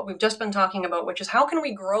precisely what we've just been talking about, which is how can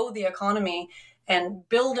we grow the economy and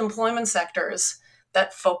build employment sectors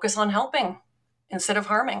that focus on helping instead of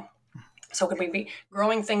harming? So could we be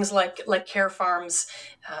growing things like care farms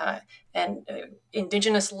and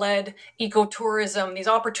indigenous-led ecotourism, these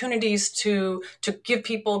opportunities to give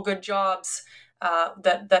people good jobs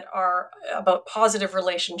that are about positive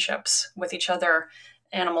relationships with each other,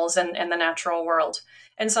 animals, and the natural world.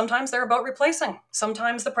 And sometimes they're about replacing.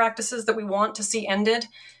 Sometimes the practices that we want to see ended,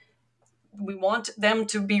 we want them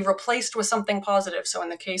to be replaced with something positive. So in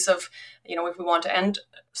the case of, if we want to end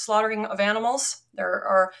slaughtering of animals, there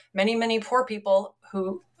are many, many poor people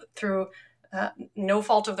who, through no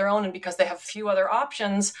fault of their own and because they have few other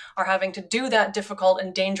options, are having to do that difficult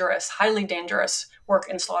and dangerous, highly dangerous work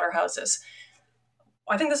in slaughterhouses.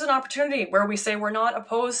 I think this is an opportunity where we say we're not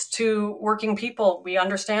opposed to working people. We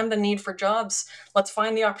understand the need for jobs. Let's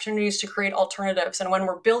find the opportunities to create alternatives. And when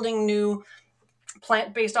we're building new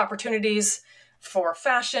plant-based opportunities for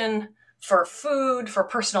fashion, for food, for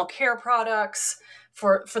personal care products,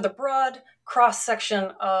 for the broad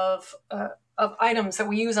cross-section of items that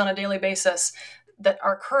we use on a daily basis that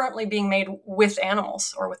are currently being made with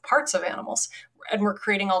animals or with parts of animals, and we're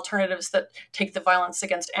creating alternatives that take the violence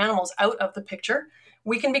against animals out of the picture,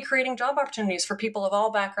 we can be creating job opportunities for people of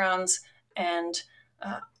all backgrounds and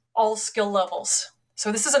all skill levels.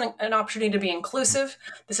 So this is an opportunity to be inclusive.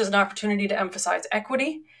 This is an opportunity to emphasize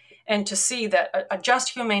equity and to see that a just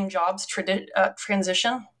humane jobs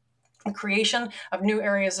transition and creation of new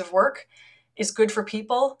areas of work is good for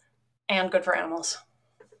people and good for animals.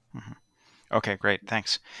 Mm-hmm. Okay, great.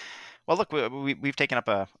 Thanks. Well, look, we've taken up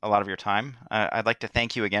a lot of your time. I'd like to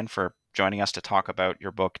thank you again for joining us to talk about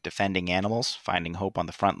your book, Defending Animals, Finding Hope on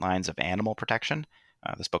the Front Lines of Animal Protection.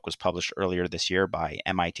 This book was published earlier this year by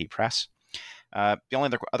MIT Press. The only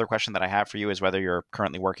other question that I have for you is whether you're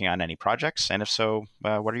currently working on any projects, and if so,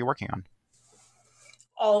 what are you working on?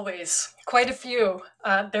 Always, quite a few.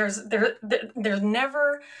 There's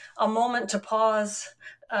never a moment to pause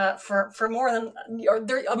for more than, or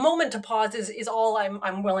a moment to pause is all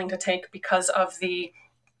I'm willing to take because of the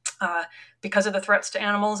threats to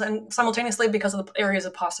animals and simultaneously because of the areas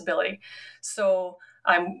of possibility. So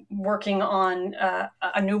I'm working on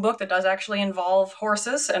a new book that does actually involve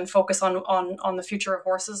horses and focus on the future of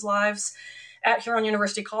horses' lives. At Huron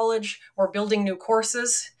University College, we're building new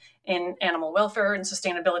courses in animal welfare and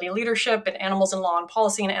sustainability leadership, in animals in law and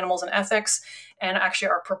policy, and animals in ethics, and actually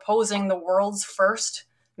are proposing the world's first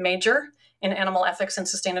major in animal ethics and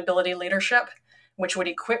sustainability leadership, which would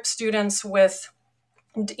equip students with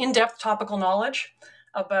in-depth topical knowledge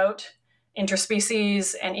about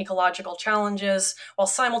interspecies and ecological challenges, while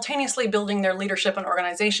simultaneously building their leadership and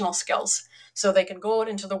organizational skills so they can go out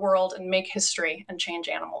into the world and make history and change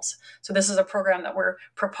animals. So this is a program that we're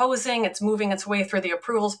proposing. It's moving its way through the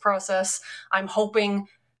approvals process. I'm hoping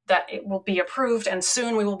that it will be approved, and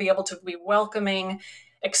soon we will be able to be welcoming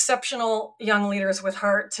exceptional young leaders with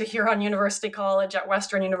heart to Huron University College at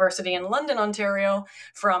Western University in London, Ontario,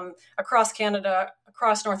 from across Canada,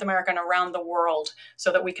 across North America, and around the world,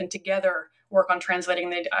 so that we can together work on translating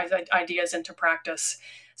the ideas into practice.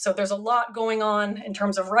 So there's a lot going on in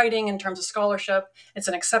terms of writing, in terms of scholarship. It's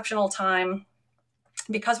an exceptional time.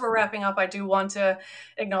 Because we're wrapping up, I do want to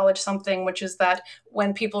acknowledge something, which is that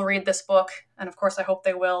when people read this book, and of course I hope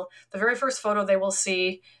they will, the very first photo they will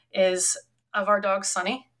see is of our dog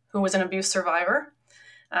Sunny, who was an abuse survivor.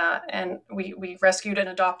 And we rescued and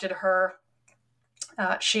adopted her.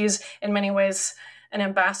 She's in many ways an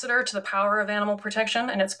ambassador to the power of animal protection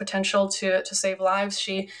and its potential to save lives.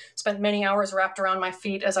 She spent many hours wrapped around my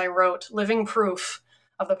feet as I wrote, living proof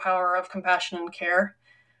of the power of compassion and care.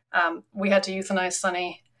 We had to euthanize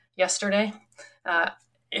Sunny yesterday.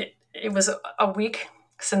 It was a week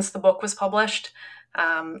since the book was published,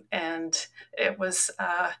 and it was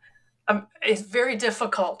it's very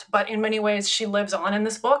difficult, but in many ways she lives on in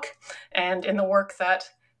this book and in the work that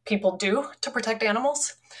people do to protect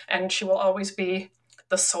animals, and she will always be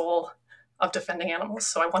the soul of defending animals.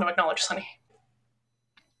 So I want to acknowledge Sunny.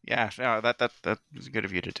 Yeah, no, that was good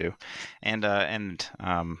of you to do, and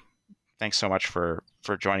thanks so much for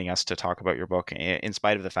joining us to talk about your book, in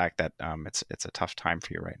spite of the fact that it's a tough time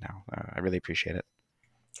for you right now. I really appreciate it.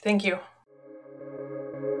 Thank you.